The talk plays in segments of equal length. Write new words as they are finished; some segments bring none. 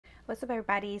What's up,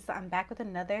 everybody? So I'm back with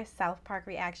another South Park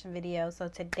reaction video. So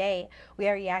today we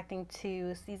are reacting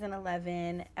to season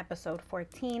 11 episode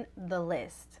 14, The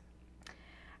List.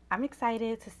 I'm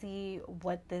excited to see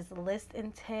what this list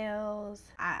entails.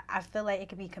 I feel like it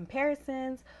could be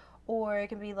comparisons, or it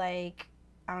could be like,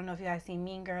 I don't know if you guys see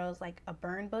Mean Girls, like a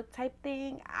burn book type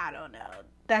thing. I don't know.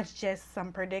 That's just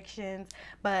some predictions,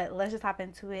 but let's just hop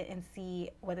into it and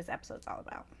see what this episode's all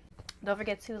about. Don't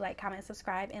forget to like, comment,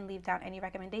 subscribe, and leave down any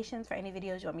recommendations for any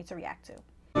videos you want me to react to.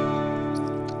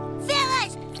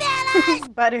 Fellas!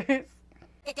 Butters.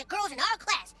 The girls in our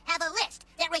class have a list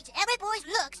that rates every boy's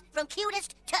looks from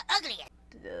cutest to ugliest.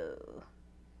 Ugh.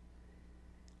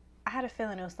 I had a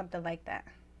feeling it was something like that.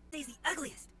 He's the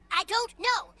ugliest. I don't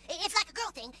know. It's like a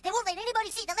girl thing. They won't let anybody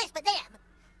see the list but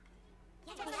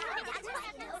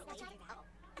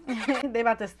them. They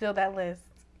about to steal that list.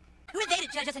 Who are they to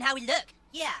judge us on how we look?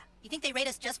 Yeah. You think they rate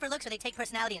us just for looks, or they take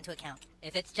personality into account?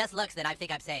 If it's just looks, then I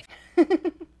think I'm safe.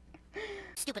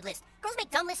 Stupid list. Girls make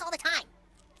dumb lists all the time.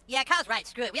 Yeah, Kyle's right.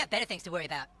 Screw it. We have better things to worry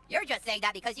about. You're just saying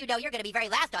that because you know you're going to be very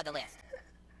last on the list.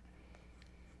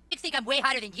 Chicks think I'm way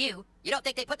hotter than you. You don't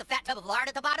think they put the fat tub of lard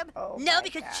at the bottom? Oh no,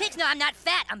 because God. Chicks know I'm not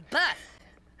fat. I'm buff.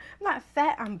 I'm not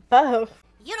fat. I'm buff.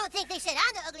 You don't think they said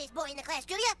I'm the ugliest boy in the class,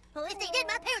 do you? Well, if they did,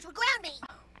 my parents would ground me.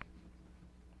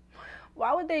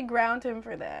 Why would they ground him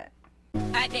for that?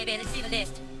 Alright, baby, let's see the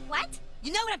list. What?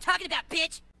 You know what I'm talking about,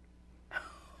 bitch? Oh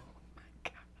my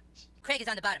gosh. Craig is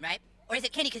on the bottom, right? Or is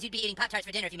it Kenny because you'd be eating Pop-Tarts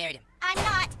for dinner if you married him? I'm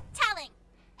not telling.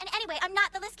 And anyway, I'm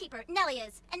not the list keeper. Nellie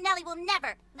is. And Nellie will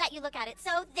never let you look at it.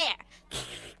 So there.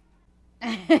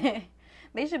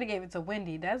 They should have gave it to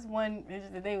Wendy. That's one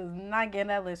that they was not getting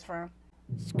that list from.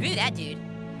 Screw that, dude.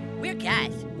 We're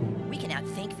guys. We can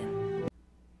outthink them.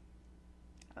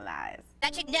 Lies.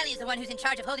 That chick Nellie is the one who's in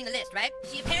charge of holding the list, right?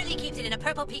 She apparently keeps it in a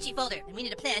purple peachy folder, and we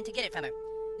need a plan to get it from her.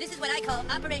 This is what I call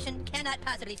Operation Cannot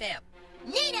Possibly Fail.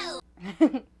 Nino!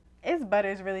 Is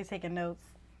Butters really taking notes?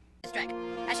 Distract.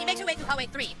 As she makes her way through hallway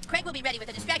 3, Craig will be ready with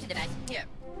a distraction device. Here.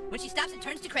 When she stops and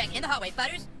turns to Craig in the hallway,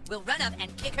 Butters will run up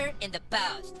and kick her in the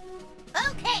balls.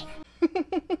 Okay!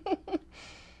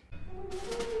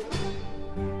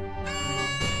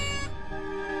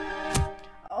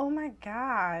 Oh my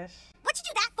gosh. What'd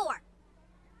you do that for?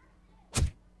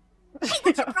 Hey,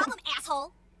 what's your problem,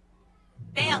 asshole?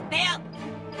 Fail! Fail!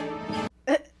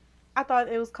 I thought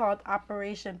it was called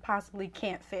Operation Possibly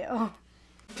Can't Fail.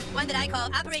 One that I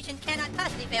call Operation Cannot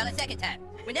Possibly Fail a second time.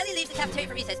 When Nellie leaves the cafeteria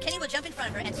for recess, Kenny will jump in front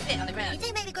of her and spit on the You ground.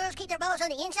 think maybe girls keep their balls on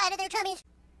the inside of their tummies?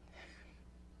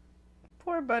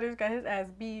 Poor Butters got his ass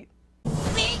beat.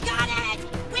 We got it!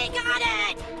 We got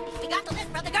it! We got the list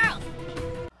from the girls!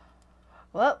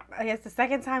 Well, I guess the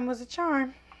second time was a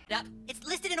charm. Up. It's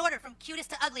listed in order from cutest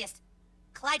to ugliest.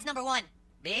 Clyde's number 1.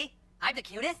 Me? I'm the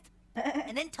cutest?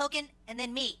 And then Token, and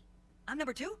then me. I'm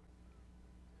number 2?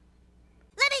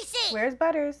 Let me see! Where's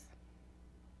Butters?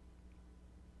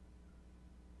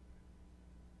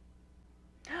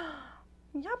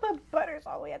 Y'all put Butters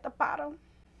all the way at the bottom.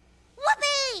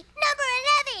 Whoopee!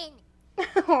 Number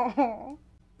 11! Oh.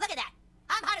 Look at that!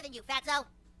 I'm hotter than you, fatso!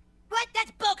 What?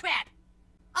 That's bullcrap!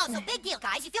 Oh, so big deal,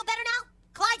 guys. You feel better now?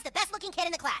 Clyde's the best looking kid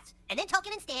in the class. And then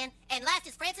Token and Stan. And last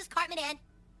is Francis, Cartman, and...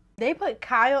 They put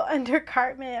Kyle under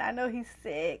Cartman. I know he's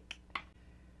sick.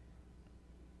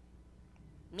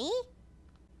 Me?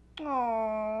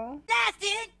 Aww. Last,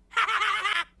 dude!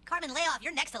 Cartman, lay off.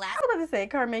 You're next to last. I was about to say,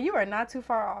 Cartman, you are not too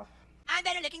far off. I'm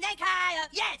better looking than Kyle.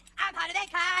 Yes, I'm hotter than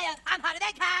Kyle. I'm hotter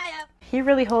than Kyle. He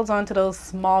really holds on to those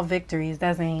small victories,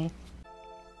 doesn't he?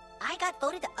 I got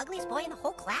voted the ugliest boy in the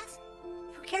whole class?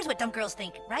 Who cares what dumb girls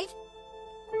think, right?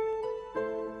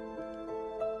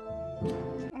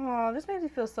 Oh, this makes me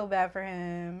feel so bad for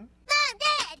him. Mom,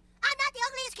 Dad! I'm not the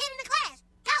ugliest kid in the class!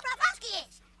 Kyle Brofowski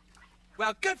is!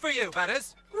 Well, good for you,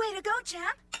 Butters. Way to go,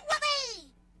 champ.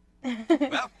 Whoopee!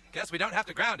 Well, guess we don't have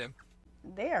to ground him.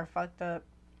 They are fucked up.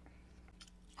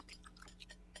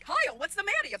 Kyle, what's the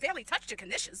matter? You barely touched your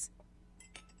knishes.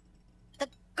 The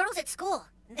girls at school,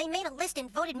 they made a list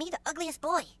and voted me the ugliest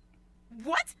boy.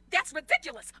 What? That's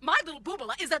ridiculous. My little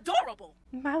boobala is adorable.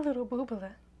 My little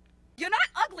boobala. You're not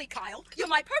ugly, Kyle. You're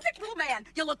my perfect little man.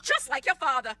 You look just like your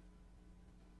father.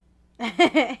 Oh,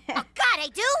 God, I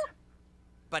do?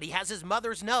 But he has his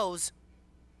mother's nose.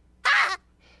 Ah!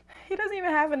 He doesn't even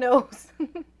have a nose.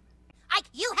 Ike,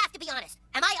 you have to be honest.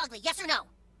 Am I ugly, yes or no?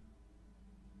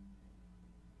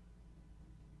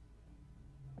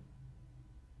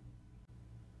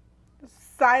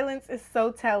 Silence is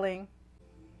so telling.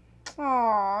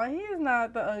 Aw, he is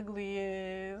not the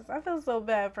ugliest. I feel so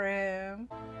bad for him.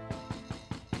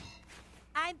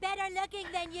 I'm better looking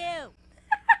than you.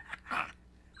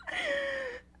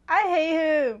 I hate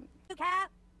him.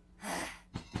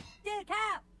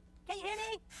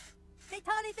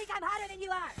 totally think I'm hotter than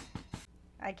you are.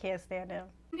 I can't stand him.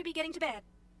 I'm to be getting to bed.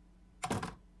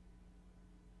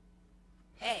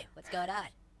 Hey, what's going on?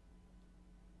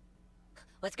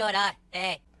 What's going on?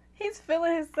 Hey. He's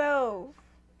feeling himself.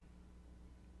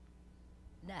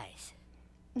 Nice.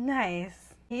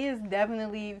 Nice. He is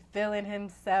definitely feeling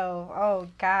himself. Oh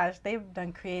gosh, they've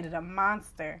done created a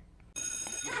monster.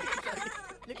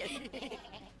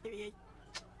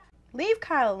 Leave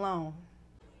Kyle alone.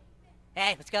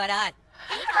 Hey, what's going on?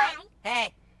 Hey, Clyde.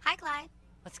 Hey, Hi, Clyde.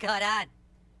 what's going on?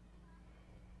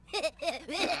 Hey,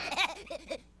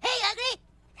 ugly!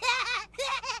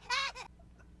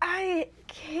 I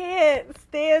can't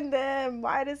stand them.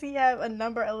 Why does he have a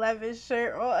number 11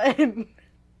 shirt on?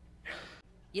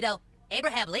 You know,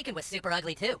 Abraham Lincoln was super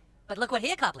ugly too, but look what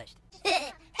he accomplished.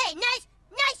 Hey, nice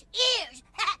ears!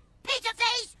 Pizza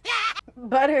face!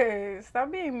 Butter,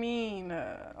 stop being mean.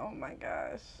 Oh my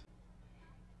gosh.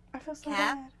 I feel so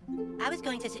Cap? bad. I was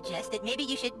going to suggest that maybe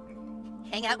you should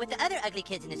hang out with the other ugly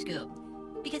kids in the school.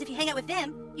 Because if you hang out with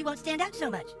them, you won't stand out so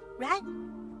much, right?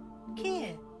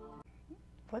 Kid.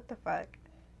 What the fuck?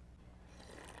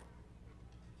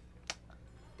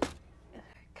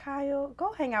 Kyle,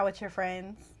 go hang out with your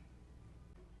friends.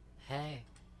 Hey.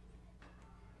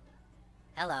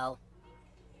 Hello.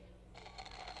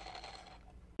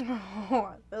 Oh,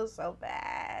 I feel so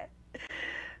bad.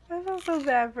 I feel so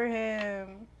bad for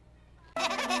him.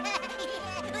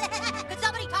 Could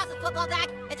somebody toss a football back?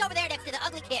 It's over there next to the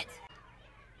ugly kids.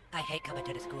 I hate coming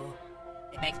to the school.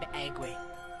 It makes me angry.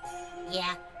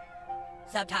 Yeah.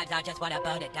 Sometimes I just want to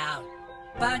burn it down.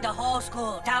 Burn the whole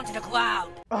school down to the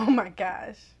ground. Oh my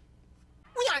gosh.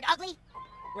 We aren't ugly.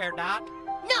 We're not.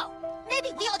 No. Maybe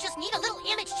we all just need a little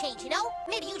image change, you know?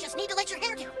 Maybe you just need to let your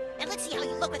hair down. And let's see how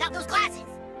you look without those glasses.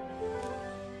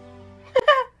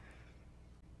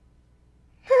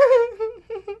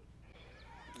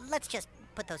 Let's just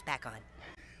put those back on.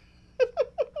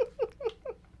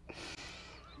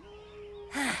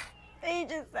 He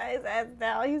just sat his ass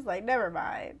down. He's like, never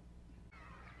mind.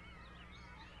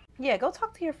 Yeah, go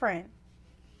talk to your friend.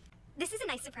 This is a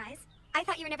nice surprise. I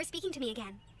thought you were never speaking to me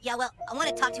again. Yeah, well, I want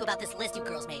to talk to you about this list you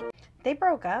girls made. They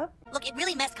broke up. Look, it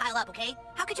really messed Kyle up, okay?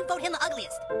 How could you vote him the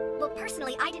ugliest? Well,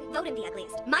 personally, I didn't vote him the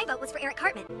ugliest. My vote was for Eric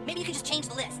Cartman. Maybe you could just change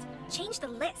the list. Change the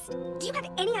list? Do you have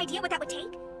any idea what that would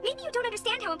take? Maybe you don't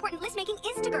understand how important list making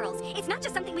is to girls. It's not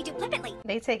just something we do flippantly.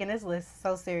 They taking this list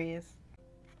so serious.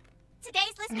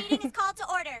 Today's list meeting is called to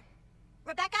order.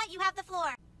 Rebecca, you have the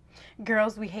floor.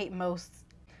 Girls we hate most.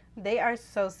 They are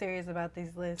so serious about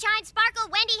these lists. Shine Sparkle,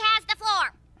 Wendy has the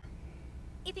floor.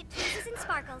 If it pleases and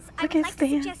sparkles, I Look would at like Stan.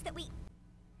 to suggest that we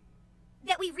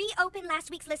reopen last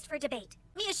week's list for debate.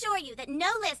 We assure you that no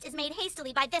list is made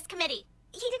hastily by this committee.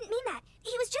 He didn't mean that.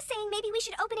 He was just saying maybe we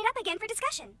should open it up again for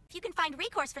discussion. If you can find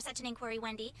recourse for such an inquiry,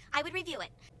 Wendy, I would review it.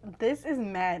 This is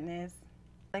madness.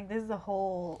 Like, this is a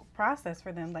whole process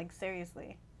for them. Like,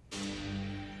 seriously.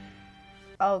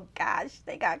 Oh gosh,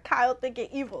 they got Kyle thinking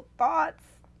evil thoughts.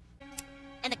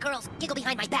 And the girls giggle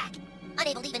behind my back,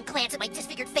 unable to even glance at my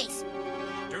disfigured face.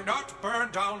 Do not burn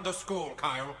down the school,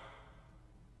 Kyle.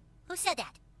 Who said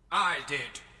that? I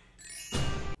did.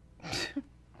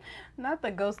 Not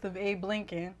the ghost of Abe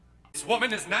Lincoln. This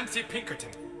woman is Nancy Pinkerton.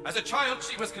 As a child,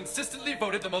 she was consistently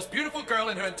voted the most beautiful girl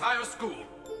in her entire school.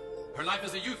 Her life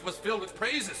as a youth was filled with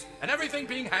praises and everything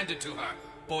being handed to her.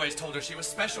 Boys told her she was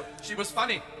special, she was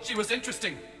funny, she was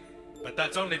interesting. But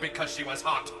that's only because she was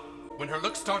hot. When her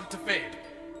looks started to fade,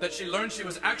 that she learned she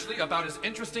was actually about as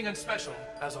interesting and special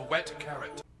as a wet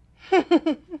carrot.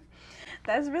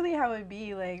 That's really how it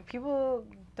be. Like, people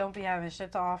don't be having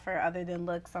shit to offer other than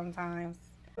looks sometimes.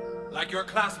 Like your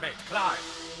classmate, Clyde.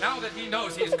 Now that he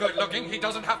knows he's good looking, he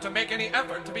doesn't have to make any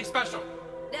effort to be special.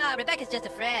 No, Rebecca's just a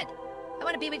friend. I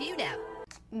want to be with you now.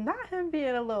 Not him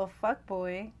being a little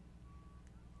fuckboy.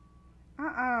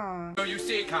 So you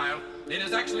see, Kyle, it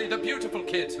is actually the beautiful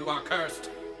kids who are cursed.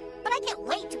 But I can't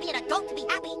wait to be an adult to be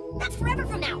happy. That's forever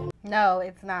from now. No,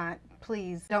 it's not.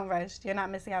 Please, don't rush. You're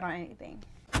not missing out on anything.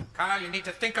 Kyle, you need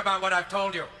to think about what I've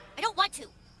told you. I don't want to.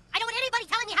 I don't want anybody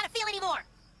telling me how to feel anymore.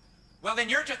 Well, then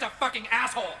you're just a fucking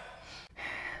asshole.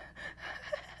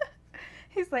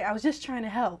 He's like, I was just trying to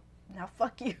help. Now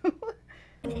fuck you.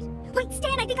 Wait,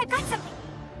 Stan, I think I've got something.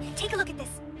 Take a look at this.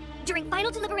 During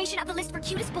final deliberation of the list for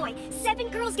cutest boy, 7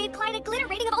 girls gave Clyde a glitter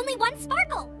rating of only 1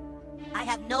 sparkle. I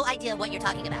have no idea what you're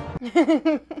talking about.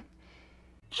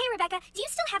 Hey, Rebecca, do you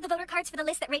still have the voter cards for the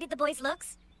list that rated the boys'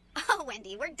 looks? Oh,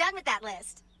 Wendy, we're done with that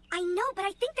list. I know, but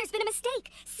I think there's been a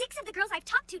mistake. 6 of the girls I've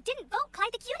talked to didn't vote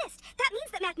Clyde the cutest. That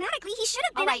means that mathematically he should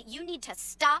have been. All right, you need to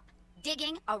stop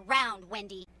digging around,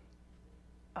 Wendy.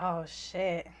 Oh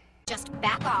shit. Just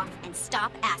back off and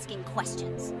stop asking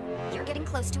questions. You're getting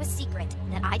close to a secret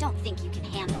that I don't think you can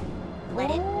handle.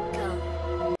 Let it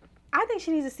go. I think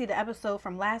she needs to see the episode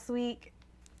from last week.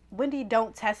 Wendy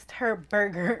don't test her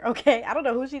burger, okay? I don't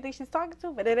know who she thinks she's talking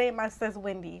to, but it ain't my sis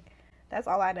Wendy. That's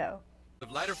all I know.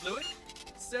 Of lighter fluid,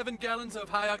 7 gallons of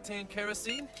high-octane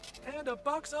kerosene, and a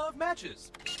box of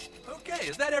matches. Okay,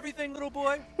 is that everything, little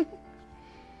boy?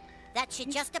 That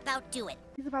should just about do it.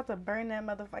 He's about to burn that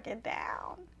motherfucker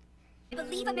down. I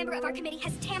believe a member of our committee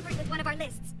has tampered with one of our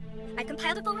lists. I've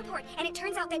compiled a full report, and it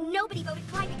turns out that nobody voted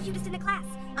Clyde the cutest in the class.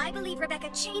 I believe Rebecca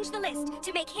changed the list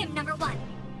to make him number 1.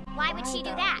 Why would she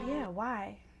do that? Yeah,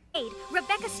 why?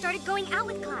 Rebecca started going out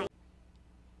with Clyde.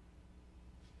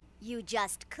 You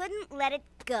just couldn't let it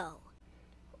go.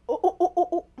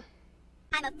 Oh.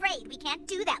 I'm afraid we can't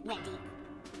do that, Wendy.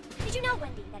 Did you know,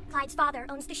 Wendy, that Clyde's father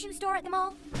owns the shoe store at the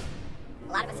mall?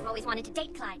 A lot of us have always wanted to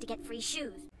date Clyde to get free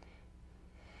shoes.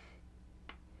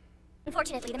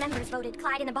 Unfortunately, the members voted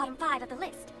Clyde in the bottom 5 of the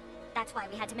list. That's why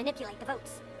we had to manipulate the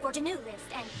votes, forge a new list,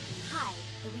 and hide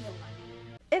the real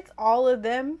one. It's all of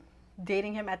them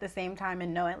dating him at the same time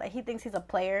and knowing, like, he thinks he's a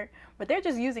player, but they're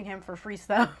just using him for free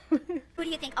stuff. Who do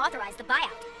you think authorized the buyout?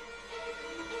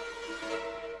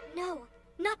 No,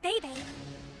 not Bebe.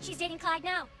 She's dating Clyde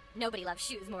now. Nobody loves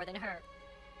shoes more than her.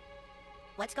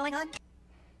 What's going on?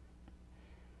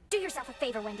 Do yourself a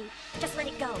favor, Wendy. Just let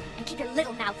it go and keep your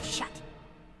little mouth shut.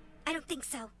 I don't think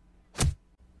so.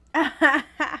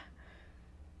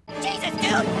 Jesus,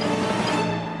 dude!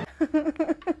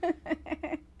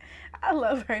 I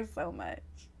love her so much.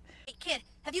 Hey, kid,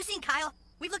 have you seen Kyle?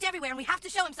 We've looked everywhere and we have to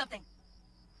show him something.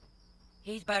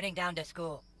 He's burning down the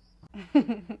school.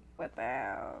 What the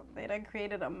hell? They done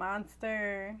created a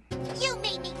monster. You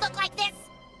made me look like this!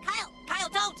 Kyle,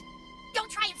 don't!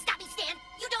 Don't try and stop me, Stan!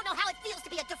 You don't know how it feels to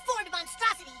be a deformed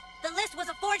monstrosity! The list was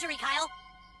a forgery, Kyle.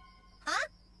 Huh?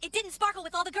 It didn't sparkle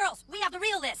with all the girls. We have the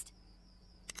real list.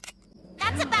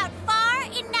 That's about far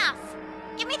enough!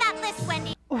 Give me that list,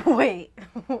 Wendy! Wait.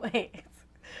 It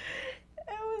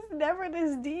was never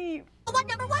this deep. What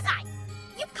number was I?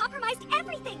 You've compromised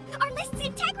everything! Our list's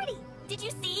integrity! Did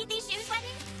you see these shoes, Wendy?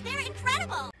 They're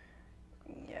incredible!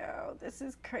 Yo, this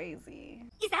is crazy.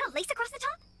 Is that a lace across the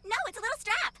top? No, it's a little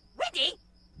strap! Wendy!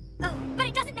 Oh, but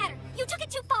it doesn't matter. You took it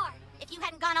too far. If you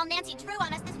hadn't gone all Nancy Drew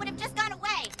on us, this would have just gone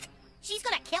away. She's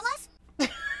gonna kill us?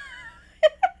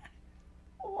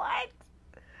 What?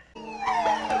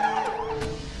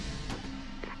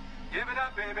 Give it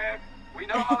up, baby. We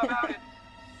know all about it.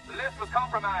 The list was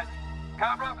compromised.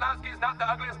 Kyle Broflovsky is not the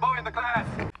ugliest boy in the class.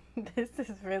 This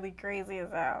is really crazy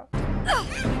as hell.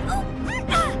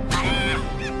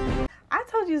 I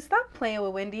told you to stop playing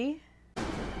with Wendy.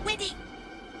 Wendy!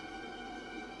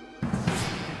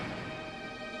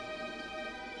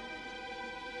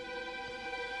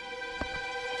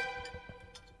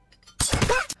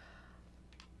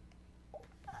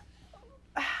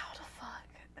 How the fuck?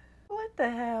 What the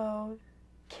hell?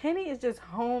 Kenny is just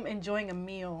home enjoying a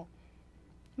meal.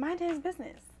 Mind his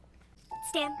business.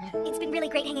 Stan, it's been really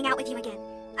great hanging out with you again.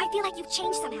 I feel like you've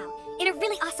changed somehow, in a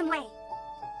really awesome way.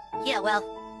 Yeah, well,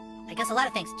 I guess a lot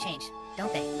of things change,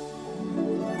 don't they?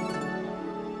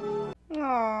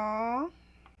 Aww.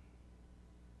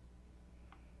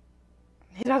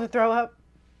 He's about to throw up.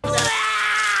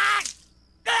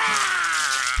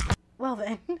 Well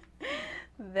then,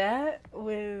 that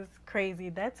was crazy.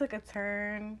 That took a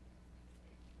turn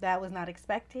that I was not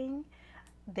expecting.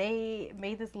 They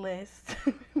made this list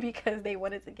because they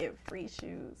wanted to get free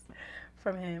shoes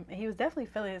from him. And he was definitely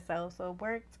feeling himself, so it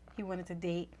worked. He wanted to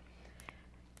date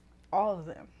all of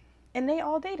them. And they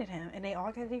all dated him, and they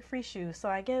all got their free shoes. So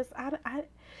I guess,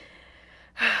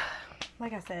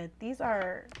 like I said, these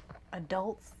are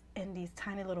adults in these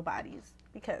tiny little bodies.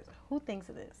 Because who thinks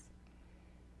of this?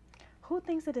 Who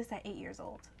thinks of this at 8 years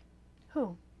old?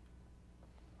 Who?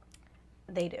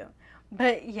 They do.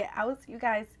 But yeah, I will see you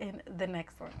guys in the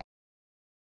next one.